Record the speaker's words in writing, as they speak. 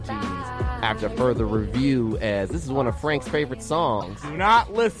after further review, as this is one of Frank's favorite songs. Do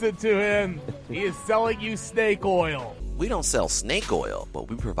not listen to him. He is selling you snake oil. We don't sell snake oil, but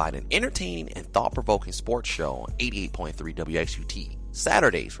we provide an entertaining and thought-provoking sports show on 88.3 WXUT,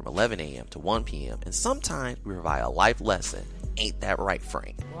 Saturdays from 11 a.m. to 1 p.m., and sometimes we provide a life lesson. Ain't that right,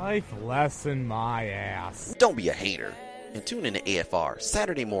 Frank? Life lesson my ass. Don't be a hater. And tune in to AFR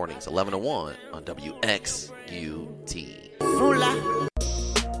Saturday mornings 11 to 1 on WXUT.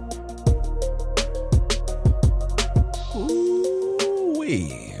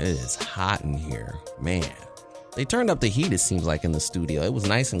 Ooh-wee, it is hot in here. Man, they turned up the heat, it seems like, in the studio. It was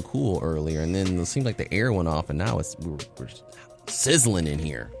nice and cool earlier, and then it seemed like the air went off, and now we're sizzling in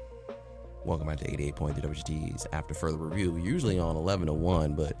here. Welcome back to 88.3 WGT's After Further Review. We're usually on 11 to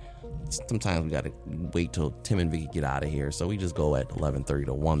 1, but sometimes we got to wait till Tim and Vicky get out of here. So we just go at 11:30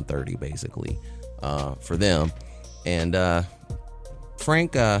 to 1:30, basically, for them. And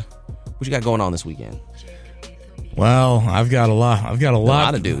Frank, what you got going on this weekend? Well, I've got a lot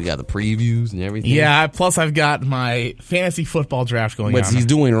to do. We got the previews and everything. Yeah, plus I've got my fantasy football draft going on. What he's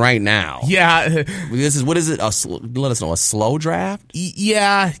doing right now. Yeah. What is it? Let us know. A slow draft?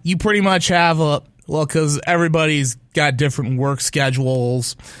 Yeah, you pretty much have because everybody's got different work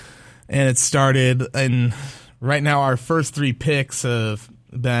schedules, and it started, and right now our first three picks have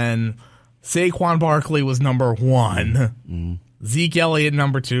been Saquon Barkley was number 1. Mm-hmm. Zeke Elliott,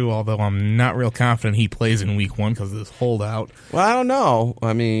 number 2, although I'm not real confident he plays in week 1 because of this holdout. Well, I don't know.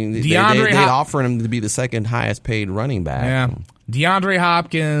 I mean, they offered him to be the second highest paid running back. Yeah. DeAndre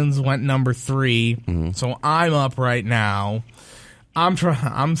Hopkins went number 3, so I'm up right now.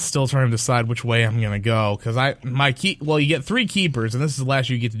 I'm still trying to decide which way I'm going to go because you get 3 keepers, and this is the last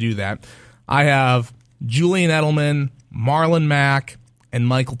year you get to do that. I have Julian Edelman, Marlon Mack, and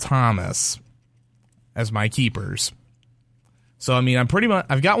Michael Thomas as my keepers. So, I mean, I've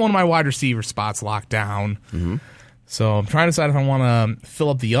got one of my wide receiver spots locked down. Mm-hmm. So I'm trying to decide if I want to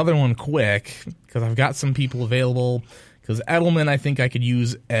fill up the other one quick because I've got some people available. Because Edelman, I think I could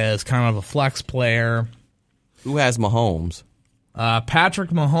use as kind of a flex player. Who has Mahomes?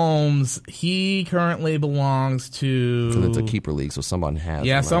 Patrick Mahomes. He currently belongs to... So it's a keeper league, so someone has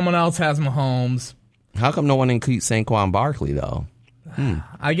Yeah, him, someone else has Mahomes. How come no one includes Saquon Barkley, though?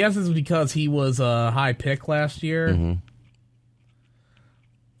 I guess it's because he was a high pick last year. Mm-hmm.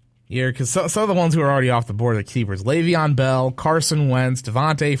 Yeah, because some of the ones who are already off the board are the keepers. Le'Veon Bell, Carson Wentz,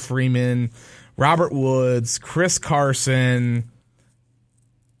 Devontae Freeman, Robert Woods, Chris Carson,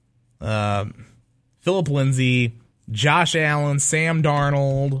 Phillip Lindsay, Josh Allen, Sam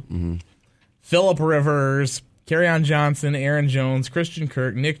Darnold, Phillip Rivers, Kerryon Johnson, Aaron Jones, Christian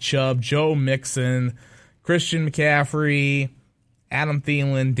Kirk, Nick Chubb, Joe Mixon, Christian McCaffrey, Adam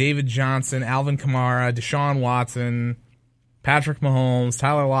Thielen, David Johnson, Alvin Kamara, Deshaun Watson, Patrick Mahomes,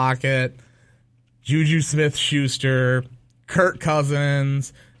 Tyler Lockett, Juju Smith-Schuster, Kirk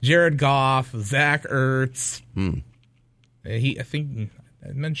Cousins, Jared Goff, Zach Ertz. I think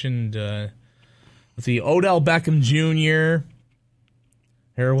I mentioned, Odell Beckham Jr.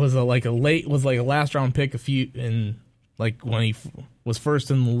 There was a last round pick when he was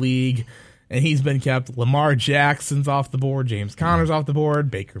first in the league, and he's been kept. Lamar Jackson's off the board, James Conner's off the board,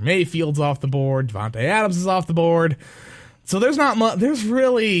 Baker Mayfield's off the board, Devontae Adams is off the board. So there's not much.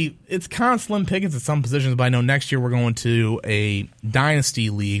 It's kind of slim pickings at some positions, but I know next year we're going to a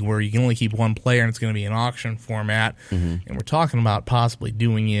dynasty league where you can only keep one player, and it's going to be an auction format. Mm-hmm. And we're talking about possibly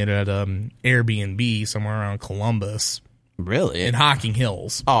doing it at Airbnb somewhere around Columbus. Really? In Hocking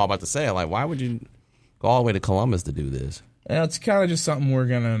Hills. Oh, I'm about to say, why would you go all the way to Columbus to do this? It's kind of just something we're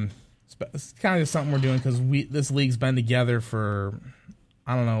doing because this league's been together for,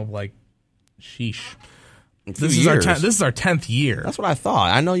 I don't know, sheesh. This is our 10th year. That's what I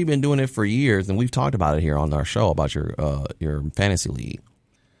thought. I know you've been doing it for years, and we've talked about it here on our show about your fantasy league.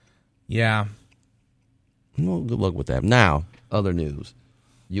 Yeah. Well, good luck with that. Now, other news.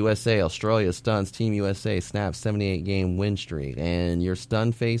 USA, Australia stuns Team USA, snaps 78-game win streak, and your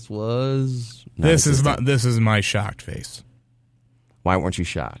stun face was... This is my shocked face. Why weren't you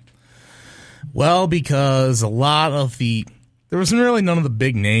shocked? Well, because there wasn't really none of the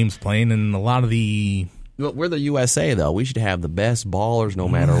big names playing, and a lot of the... We're the USA, though. We should have the best ballers no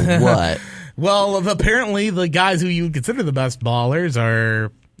matter what. Well, apparently the guys who you would consider the best ballers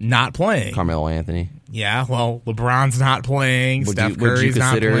are not playing. Carmelo Anthony. Yeah, well, LeBron's not playing. Steph Curry's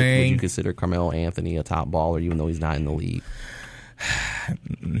not playing. Would you consider Carmelo Anthony a top baller even though he's not in the league?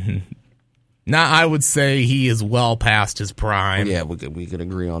 Now, I would say he is well past his prime. Yeah, we could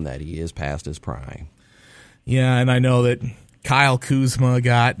agree on that. He is past his prime. Yeah, and I know that Kyle Kuzma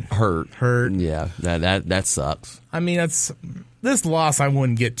got hurt. Yeah, that sucks. I mean, this loss I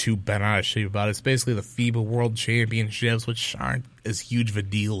wouldn't get too bent out of shape about. It's basically the FIBA World Championships, which aren't as huge of a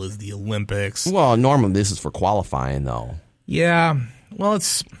deal as the Olympics. Well, normally this is for qualifying, though. Yeah, well,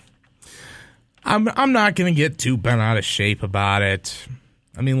 I'm not going to get too bent out of shape about it.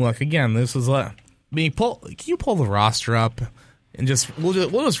 I mean, look, again, this is can you pull the roster up and we'll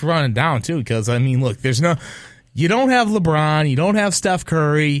just run it down too? Because I mean, look, you don't have LeBron, you don't have Steph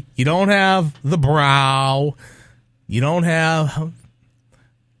Curry, you don't have the Brow, you don't have.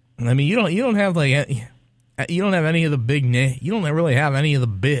 I mean, you don't have you don't have any of the big you don't really have any of the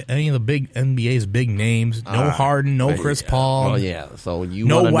big NBA's big names. No Harden, no Chris Paul. Well, yeah. So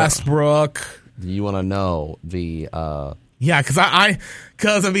no Westbrook. You want to know the? Yeah, because I knew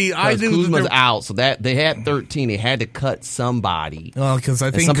Kuzma's out, so that they had 13. They had to cut somebody. Well, because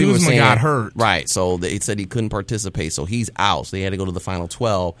I think Kuzma got hurt. Right, so they said he couldn't participate, so he's out. So they had to go to the final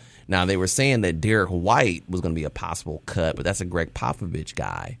 12. Now they were saying that Derek White was going to be a possible cut, but that's a Greg Popovich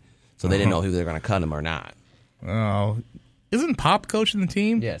guy, so they didn't know if they were going to cut him or not. Oh, isn't Pop coaching the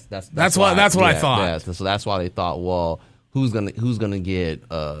team? Yes, that's what I thought. Yeah, so that's why they thought, well, who's gonna get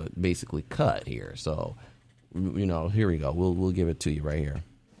basically cut here? So. Here we go. We'll give it to you right here.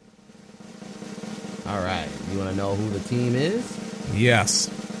 All right. You want to know who the team is? Yes.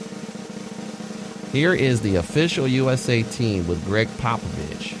 Here is the official USA team with Greg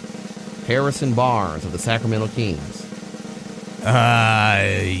Popovich, Harrison Barnes of the Sacramento Kings,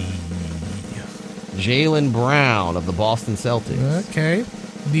 Jaylen Brown of the Boston Celtics. Okay.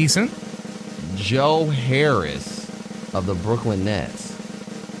 Decent. Joe Harris of the Brooklyn Nets.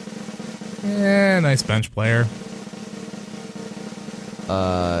 Yeah, nice bench player.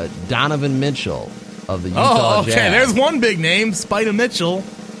 Donovan Mitchell of the Utah Jazz. There's one big name, Spida Mitchell.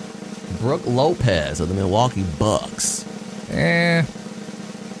 Brooke Lopez of the Milwaukee Bucks.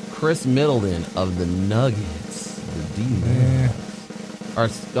 Chris Middleton of the Nuggets. The D-Man. Or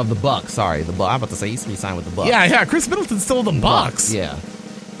of the Bucks, sorry. I'm about to say he used to be signed with the Bucks. Yeah, Chris Middleton's still the Bucks. Yeah.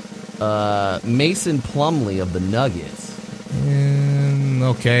 Mason Plumlee of the Nuggets.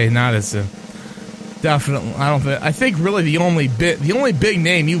 Okay, not as definitely. I think really the only big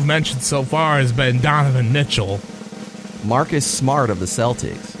name you've mentioned so far has been Donovan Mitchell. Marcus Smart of the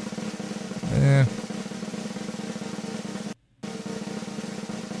Celtics.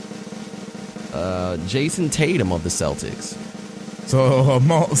 Jason Tatum of the Celtics. So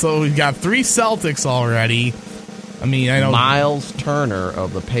we've got 3 Celtics already. I mean, I know Miles Turner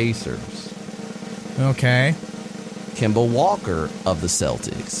of the Pacers. Okay. Kemba Walker of the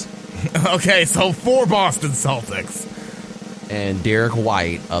Celtics. Okay, so 4 Boston Celtics. And Derek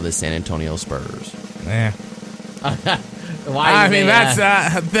White of the San Antonio Spurs. Yeah.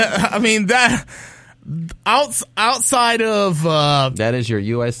 Outside of that is your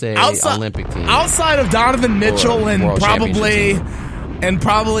USA Olympic team. Outside of Donovan Mitchell and probably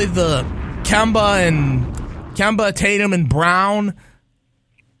the Kemba, Tatum, and Brown,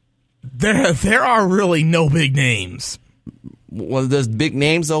 there are really no big names. Well, does big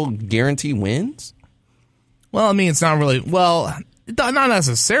names though guarantee wins? Well, I mean, it's not really. Well, not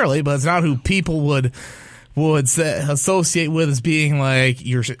necessarily, but it's not who people would associate with as being like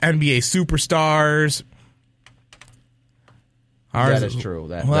your NBA superstars. That is true.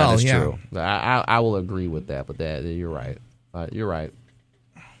 That is true. I will agree with that. But you're right. You're right.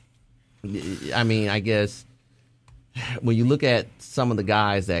 I mean, I guess when you look at some of the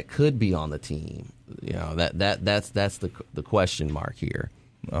guys that could be on the team, that's the question mark here.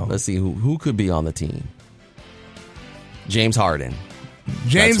 Oh. Let's see who could be on the team. James Harden.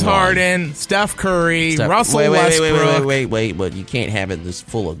 Steph Curry, Russell Westbrook. Wait, but you can't have it just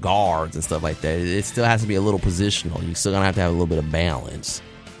full of guards and stuff like that. It still has to be a little positional. You're still going to have a little bit of balance.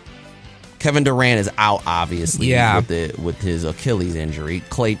 Kevin Durant is out, obviously, with his Achilles injury.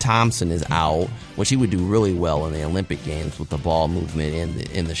 Klay Thompson is out, which he would do really well in the Olympic Games with the ball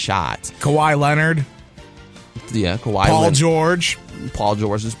movement in the shots. Kawhi Leonard. Yeah, Kawhi George. Paul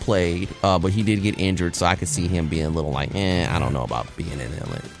George has played, but he did get injured, so I could see him being a little like, I don't know about being in the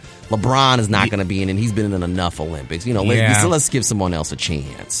Olympics. LeBron is not going to be in it. He's been in enough Olympics. Let's give someone else a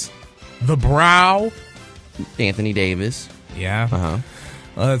chance. The Brow. Anthony Davis. Yeah. Uh-huh.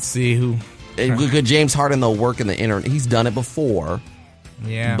 Let's see who. Could James Harden, though, work in the internet? He's done it before.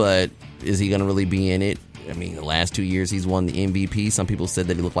 Yeah. But is he going to really be in it? I mean, the last 2 years he's won the MVP. Some people said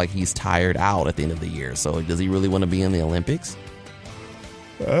that he looked like he's tired out at the end of the year. So does he really want to be in the Olympics?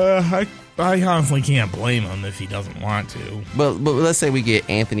 I honestly can't blame him if he doesn't want to. But let's say we get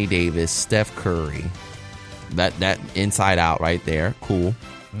Anthony Davis, Steph Curry, that inside out right there, cool.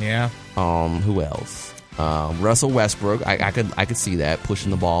 Yeah. Who else? Russell Westbrook. I could see that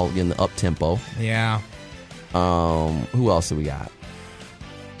pushing the ball in the up tempo. Yeah. Who else do we got?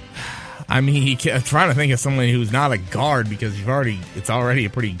 I mean, I'm trying to think of someone who's not a guard because it's already a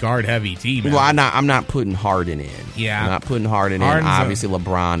pretty guard heavy team. Well, I'm not putting Harden in. Yeah. I'm not putting Harden Harden's in. Obviously,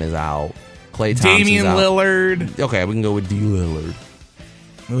 LeBron is out. Klay Thompson's Damian out. Lillard Okay, we can go with D. Lillard.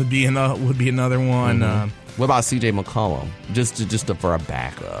 would be another one. What about C.J. McCollum? Just for a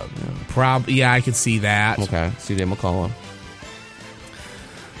backup. Yeah, I could see that. Okay, C.J. McCollum.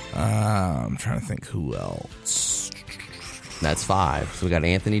 I'm trying to think who else. That's 5. So we got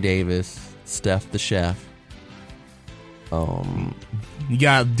Anthony Davis, Steph the Chef, You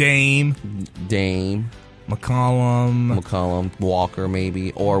got Dame, McCollum, Walker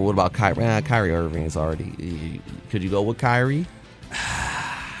maybe, or what about Kyrie? Kyrie Irving is already. Could you go with Kyrie?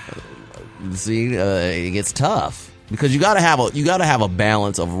 See, it gets tough because you got to have a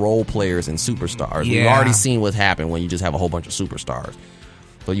balance of role players and superstars. Yeah. We've already seen what's happened when you just have a whole bunch of superstars.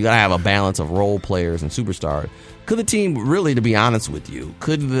 So you got to have a balance of role players and superstars. Could the team really, to be honest with you,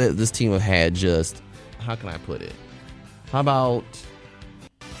 could this team have had just, how can I put it? How about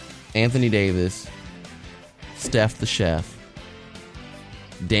Anthony Davis, Steph the Chef,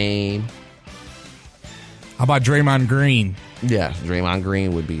 Dame? How about Draymond Green? Yeah, Draymond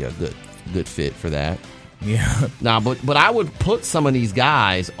Green would be a good fit for that. Yeah. Nah, but I would put some of these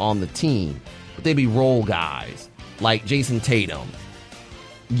guys on the team, but they'd be role guys like Jason Tatum.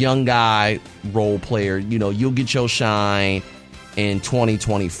 Young guy, role player, you'll get your shine in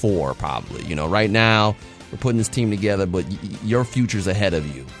 2024 probably. Right now we're putting this team together, but your future's ahead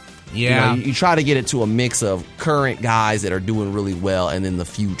of you. Yeah. You try to get it to a mix of current guys that are doing really well and then the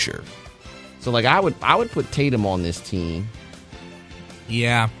future. So like I would put Tatum on this team.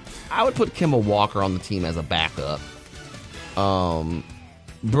 Yeah. I would put Kemba Walker on the team as a backup.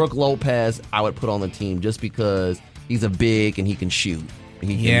 Brook Lopez I would put on the team just because he's a big and he can shoot.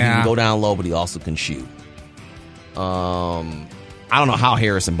 He can go down low, but he also can shoot. I don't know how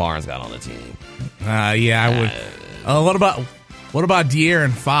Harrison Barnes got on the team. Yeah, I would. What about De'Aaron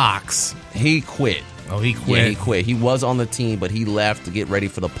Fox? He quit. Oh, he quit. Yeah, he quit. He was on the team, but he left to get ready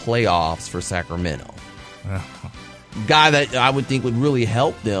for the playoffs for Sacramento. Guy that I would think would really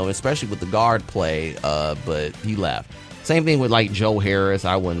help them, especially with the guard play, but he left. Same thing with like Joe Harris.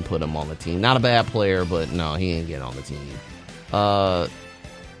 I wouldn't put him on the team. Not a bad player, but no, he ain't getting on the team.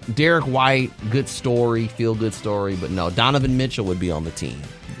 Derek White, good story, feel good story, but no, Donovan Mitchell would be on the team.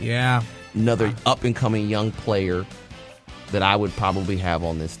 Yeah. Another up and coming young player that I would probably have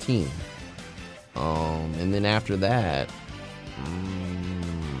on this team. And then after that,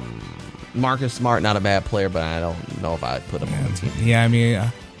 Marcus Smart, not a bad player, but I don't know if I'd put him on the team. Yeah,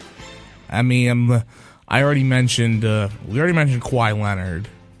 I already mentioned. We already mentioned Kawhi Leonard.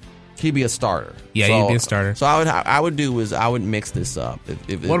 He'd be a starter. Yeah, he'd be a starter. So I would mix this up.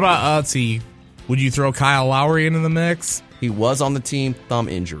 What about let's see? Would you throw Kyle Lowry into the mix? He was on the team, thumb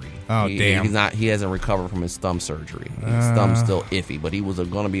injury. Oh, damn. He's not. He hasn't recovered from his thumb surgery. His thumb's still iffy, but he was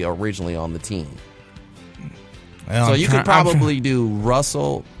going to be originally on the team. Well, So you could probably do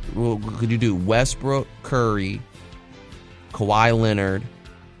Russell. Could you do Westbrook, Curry, Kawhi Leonard,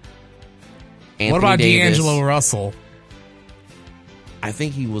 Anthony What about Davis? D'Angelo Russell? I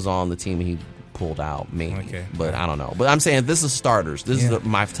think he was on the team and he pulled out, maybe. Okay. But I don't know. But I'm saying this is starters. This is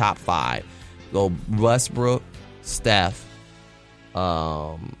my top 5. Go Westbrook, Steph,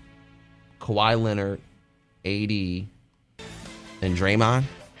 Kawhi Leonard, AD, and Draymond.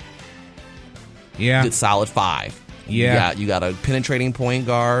 Yeah. Good solid 5. Yeah. You got a penetrating point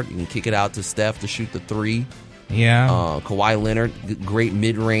guard. You can kick it out to Steph to shoot the 3. Yeah. Kawhi Leonard, great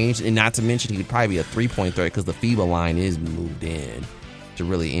mid-range. And not to mention, he could probably be a three-point threat because the FIBA line is moved in to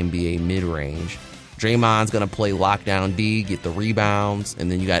really NBA mid-range. Draymond's going to play lockdown D, get the rebounds.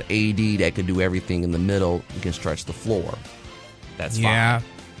 And then you got AD that could do everything in the middle. You can stretch the floor. That's fine. Yeah.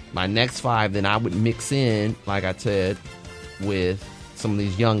 My next 5, then I would mix in, like I said, with some of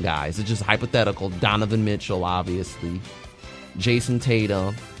these young guys. It's just hypothetical. Donovan Mitchell, obviously. Jason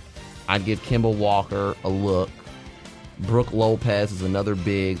Tatum. I'd give Kemba Walker a look. Brook Lopez is another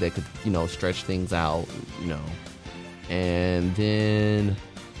big that could, stretch things out, And then...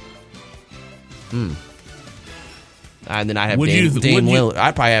 And then I have Dame Lillard.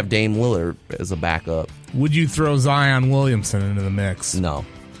 I'd probably have Dame Lillard as a backup. Would you throw Zion Williamson into the mix? No.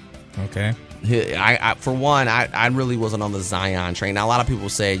 Okay. For one, I really wasn't on the Zion train. Now, a lot of people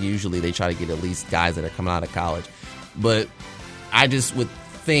say usually they try to get at least guys that are coming out of college. But I just would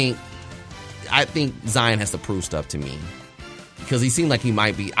think... I think Zion has to prove stuff to me because he seemed like he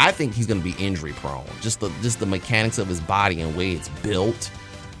might be. I think he's going to be injury prone. Just the mechanics of his body and way it's built.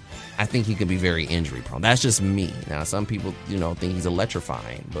 I think he could be very injury prone. That's just me. Now, some people think he's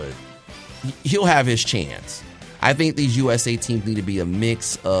electrifying, but he'll have his chance. I think these USA teams need to be a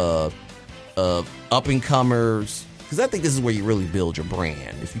mix of up-and-comers, because I think this is where you really build your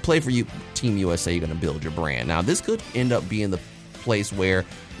brand. If you play for Team USA, you're going to build your brand. Now, this could end up being the place where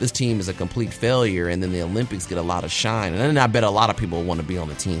this team is a complete failure, and then the Olympics get a lot of shine. And then I bet a lot of people will want to be on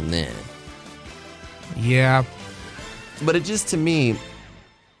the team then. Yeah. But it just, to me,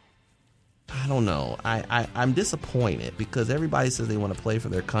 I don't know. I'm disappointed because everybody says they want to play for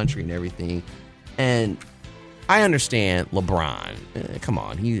their country and everything. And I understand LeBron. Come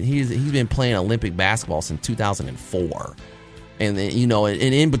on. He's been playing Olympic basketball since 2004. And then, and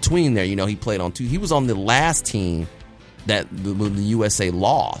in between there, he played on he was on the last team that the USA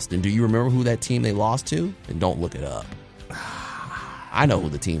lost. And do you remember who that team they lost to? And don't look it up. I know who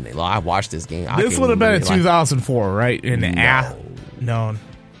the team they lost. I watched this game. This would have been in 2004, right? No. No.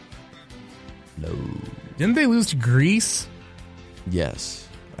 Didn't they lose to Greece? Yes.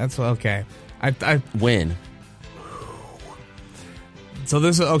 That's okay. When? So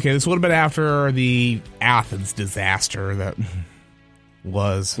this would have been after the Athens disaster that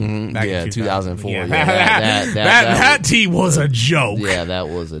was back in 2004. Yeah. That team was a joke. Yeah, that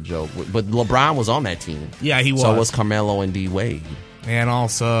was a joke. But LeBron was on that team. Yeah, he was. So was Carmelo and D. Wade. And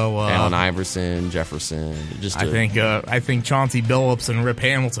also Allen Iverson, Jefferson. I think Chauncey Billups and Rip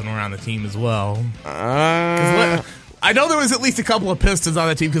Hamilton were on the team as well. I know there was at least a couple of Pistons on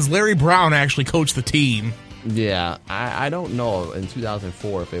the team because Larry Brown actually coached the team. Yeah, I don't know in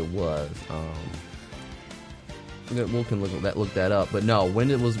 2004 if it was. We can look that up. But no, when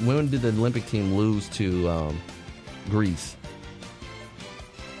did the Olympic team lose to Greece?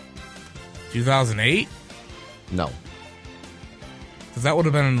 2008? No. Because that would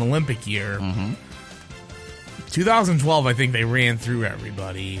have been an Olympic year. Mm-hmm. 2012, I think they ran through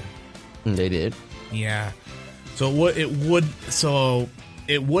everybody. They did. Yeah. So it would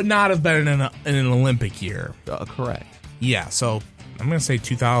not have been in an Olympic year. Correct. Yeah. So I'm going to say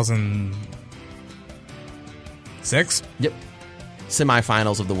 2006. Yep.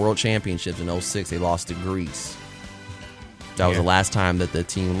 Semifinals of the World Championships in 2006. They lost to Greece. That was the last time that the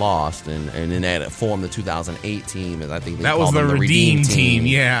team lost, and then they had formed the 2008 team, and I think that was the redeemed team.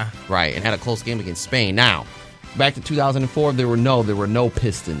 Yeah, right, and had a close game against Spain. Now, back to 2004, there were no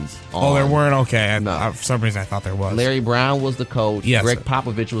Pistons. There weren't. Okay, no. For some reason I thought there was. Larry Brown was the coach. Yes, Greg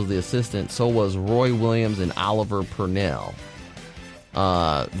Popovich was the assistant. So was Roy Williams and Oliver Purnell.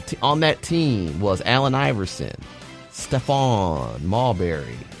 On that team was Allen Iverson, Stephon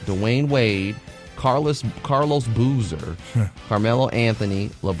Marbury, Dwayne Wade, Carlos Boozer, Carmelo Anthony,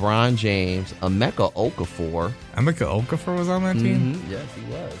 LeBron James, Emeka Okafor. Emeka Okafor was on that team? Mm-hmm. Yes, he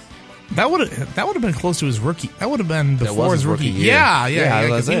was. That would have been close to his rookie. That would have been before his rookie year. Yeah.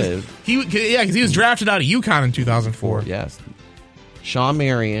 Because he was drafted out of UConn in 2004. Yes. Sean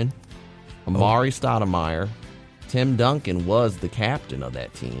Marion, Amari Stoudemire, Tim Duncan was the captain of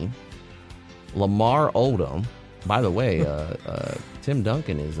that team. Lamar Odom. By the way, Tim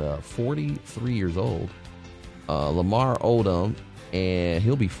Duncan is 43 years old. Lamar Odom, and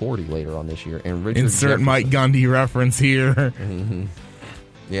he'll be 40 later on this year. And Richard Insert Jefferson. Mike Gundy reference here. Mm-hmm.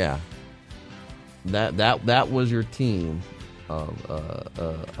 Yeah, that was your team of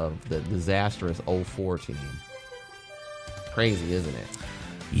the disastrous 04 team. Crazy, isn't it?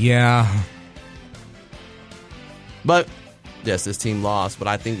 Yeah. But yes, this team lost, but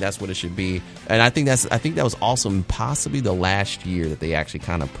I think that's what it should be. And I think that was also possibly the last year that they actually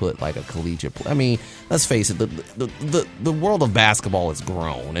kind of put like a collegiate. I mean, let's face it, the world of basketball has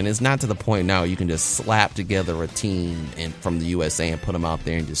grown, and it's not to the point now you can just slap together a team from the USA and put them out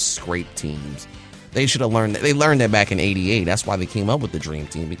there and just scrape teams. They should have learned that. They learned that back in '88. That's why they came up with the Dream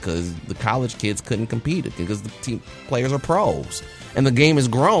Team, because the college kids couldn't compete because the team players are pros, and the game has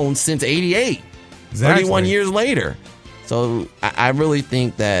grown since '88. Exactly. 31 years later. So I really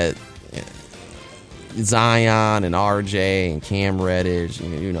think that Zion and RJ and Cam Reddish,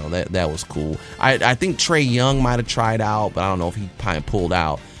 that was cool. I think Trae Young might have tried out, but I don't know if he kind of pulled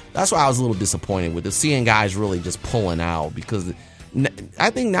out. That's why I was a little disappointed with seeing guys really just pulling out, because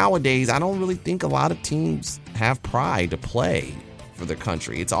I think nowadays I don't really think a lot of teams have pride to play for their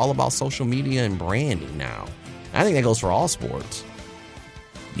country. It's all about social media and branding now. I think that goes for all sports.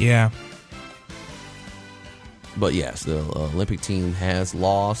 Yeah. But yes, the Olympic team has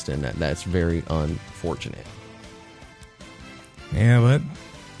lost, and that's very unfortunate. Yeah, but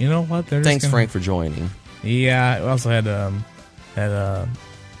you know what? Thanks, Frank, for joining. Yeah, I also had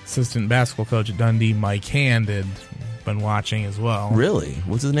assistant basketball coach at Dundee, Mike Hand, had been watching as well. Really?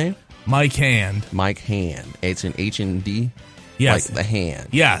 What's his name? Mike Hand. Mike Hand. It's an H&D? Yes. Like the hand.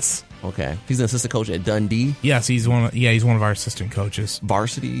 Yes. Okay. He's an assistant coach at Dundee. Yes, he's one of our assistant coaches.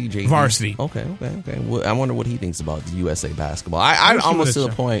 Varsity, JV? Varsity. Okay. Well, I wonder what he thinks about the USA basketball. I almost to the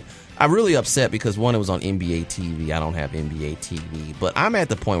point, I'm really upset because, one, it was on NBA TV. I don't have NBA TV. But I'm at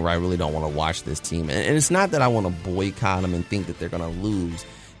the point where I really don't want to watch this team. And it's not that I want to boycott them and think that they're going to lose.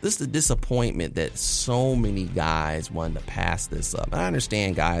 This is the disappointment that so many guys wanted to pass this up. I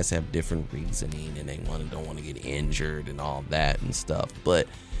understand guys have different reasoning and they don't want to get injured and all that and stuff. But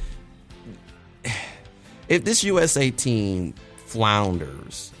if this USA team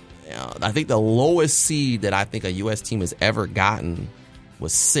flounders, I think the lowest seed that I think a U.S. team has ever gotten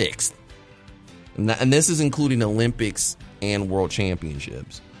was 6th. And this is including Olympics and World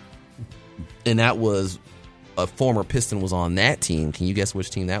Championships. And that was a former Piston was on that team. Can you guess which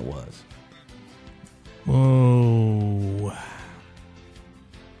team that was? Whoa.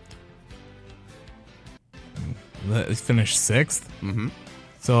 They finished 6th? Mm-hmm.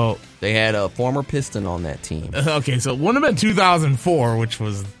 So they had a former Piston on that team. Okay, so it wouldn't have been 2004, which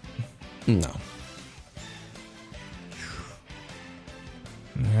was... No.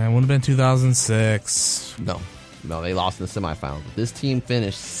 Yeah, it wouldn't have been 2006. No, they lost in the semifinals. This team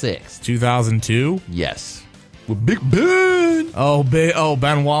finished 6th. 2002? Yes. With Big Ben.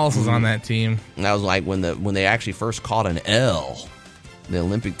 Ben Wallace was on that team. And that was like when they actually first caught an L, the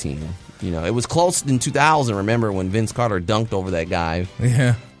Olympic team. It was close in 2000, remember, when Vince Carter dunked over that guy.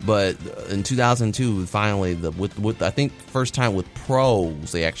 Yeah. But in 2002, finally, with I think first time with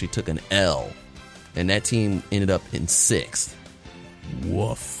pros, they actually took an L. And that team ended up in 6th.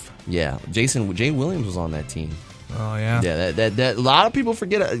 Woof. Yeah. Jay Williams was on that team. Oh, yeah. Yeah, that a lot of people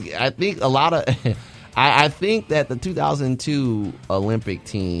forget. I think a lot of... I think that the 2002 Olympic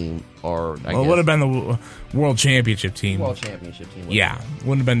team, it would have been the World Championship team. World Championship team. Yeah,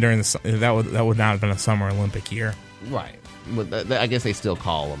 wouldn't have been during that would not have been a Summer Olympic year. Right, but I guess they still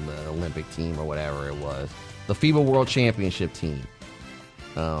call them the Olympic team or whatever it was. The FIBA World Championship team.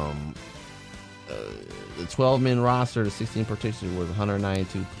 The 12-man roster, the 16 participants was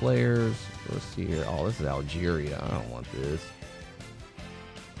 192 players. Let's see here. Oh, this is Algeria. I don't want this.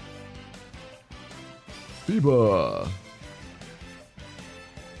 FIBA.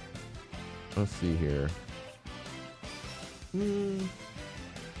 Let's see here.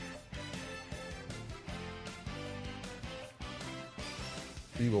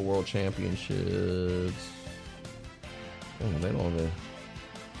 FIBA World Championships. They don't even.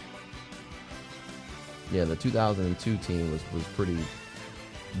 Yeah, the 2002 team was pretty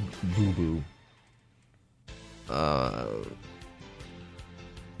boo-boo.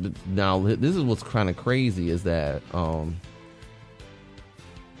 Now, this is what's kind of crazy is that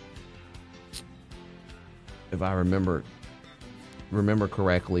if I remember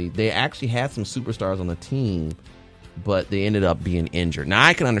correctly, they actually had some superstars on the team, but they ended up being injured. Now,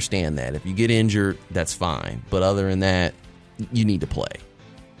 I can understand that. If you get injured, that's fine. But other than that, you need to play.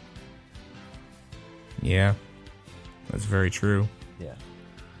 Yeah, that's very true. Yeah.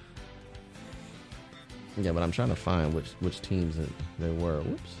 Yeah, but I'm trying to find which teams they were.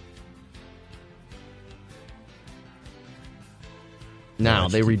 Whoops. Now,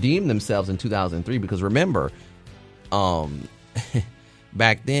 they redeemed themselves in 2003 because remember,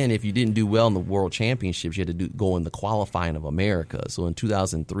 back then, if you didn't do well in the World Championships, you had to go in the qualifying of America. So in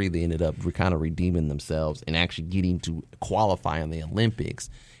 2003, they ended up kind of redeeming themselves and actually getting to qualify in the Olympics.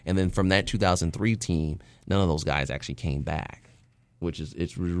 And then from that 2003 team, none of those guys actually came back,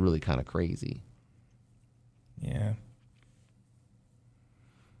 it's really kind of crazy. Yeah.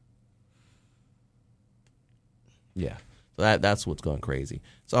 Yeah. So that's what's going crazy.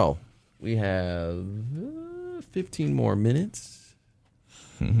 So we have 15 more minutes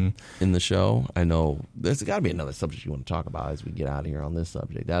in the show. I know there's got to be another subject you want to talk about as we get out of here on this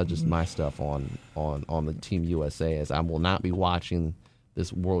subject. That was just my stuff on the Team USA, as I will not be watching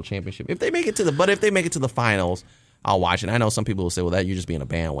this World Championship. If they make it to the finals, I'll watch it. I know some people will say, well, that you're just being a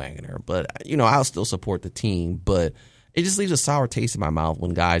bandwagoner. But, I'll still support the team. But it just leaves a sour taste in my mouth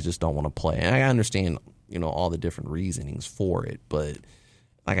when guys just don't want to play. And I understand, all the different reasonings for it. But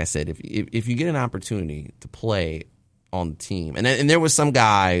like I said, if you get an opportunity to play on the team, and there was some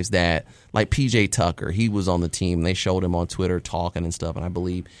guys that, like PJ Tucker, he was on the team. And they showed him on Twitter talking and stuff. And I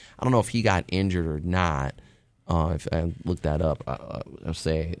don't know if he got injured or not. If I looked that up, I'll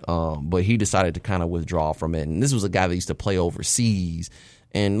say. But he decided to kind of withdraw from it. And this was a guy that used to play overseas.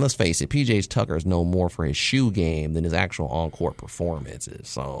 And let's face it, PJ Tucker is known more for his shoe game than his actual on-court performances.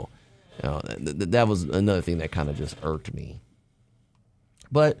 So that was another thing that kind of just irked me.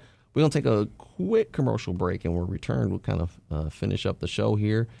 But we're going to take a quick commercial break, and we'll return. We'll kind of finish up the show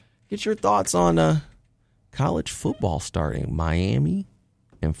here. Get your thoughts on college football starting. Miami,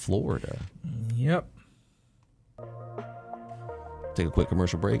 in Florida. Yep. Take a quick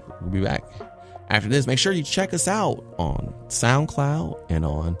commercial break. We'll be back after this. Make sure you check us out on SoundCloud and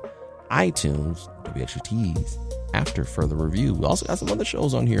on iTunes, WXUT's After Further Review. We also got some other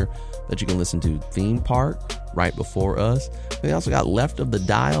shows on here that you can listen to. Theme Park, right before us. They also got Left of the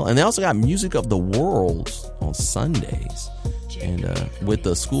Dial, and they also got Music of the World on Sundays. And with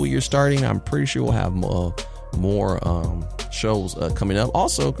the school year starting, I'm pretty sure we'll have more shows coming up.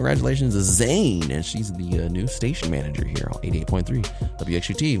 Also, congratulations to Zane, and she's the new station manager here on 88.3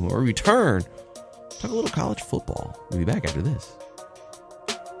 WXUT. When we return, talk a little college football. We'll be back after this.